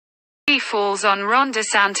falls on Ron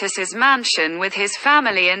DeSantis's mansion with his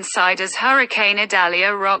family inside as Hurricane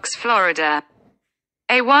Idalia rocks Florida.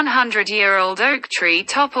 A 100-year-old oak tree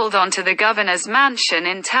toppled onto the governor's mansion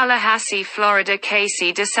in Tallahassee, Florida.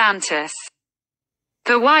 Casey DeSantis,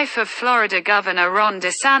 the wife of Florida Governor Ron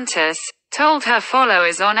DeSantis, told her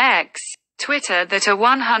followers on X, Twitter, that a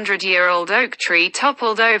 100-year-old oak tree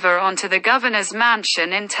toppled over onto the governor's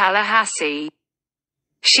mansion in Tallahassee.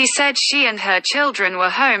 She said she and her children were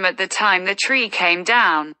home at the time the tree came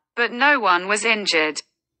down, but no one was injured.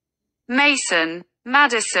 Madison,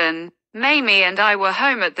 Mamie and I were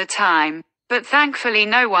home at the time, but thankfully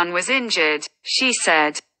no one was injured, she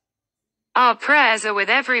said. Our prayers are with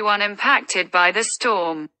everyone impacted by the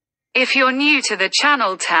storm. If you're new to the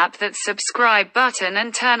channel, tap that subscribe button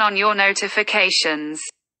and turn on your notifications.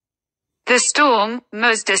 The storm,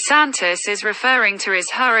 Ms. DeSantis is referring to,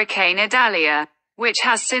 is Hurricane Idalia, which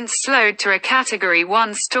has since slowed to a Category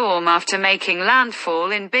 1 storm after making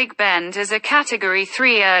landfall in Big Bend as a Category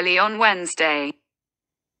 3 early on Wednesday.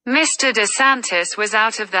 Mr. DeSantis was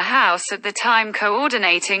out of the house at the time,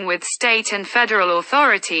 coordinating with state and federal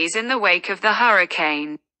authorities in the wake of the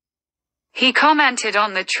hurricane. He commented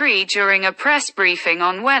on the tree during a press briefing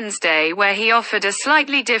on Wednesday, where he offered a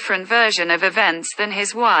slightly different version of events than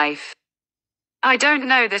his wife. I don't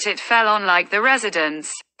know that it fell on like the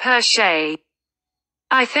residents, per se.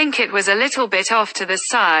 I think it was a little bit off to the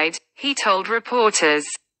side, he told reporters.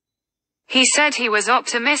 He said he was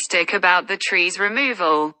optimistic about the tree's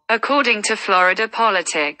removal, according to Florida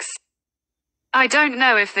Politics. I don't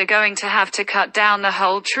know if they're going to have to cut down the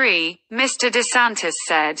whole tree, Mr. DeSantis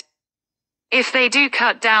said. If they do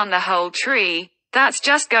cut down the whole tree, that's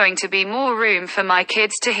just going to be more room for my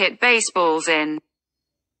kids to hit baseballs in.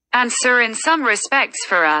 And so in some respects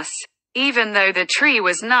for us, even though the tree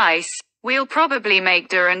was nice, we'll probably make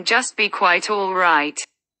do and just be quite all right.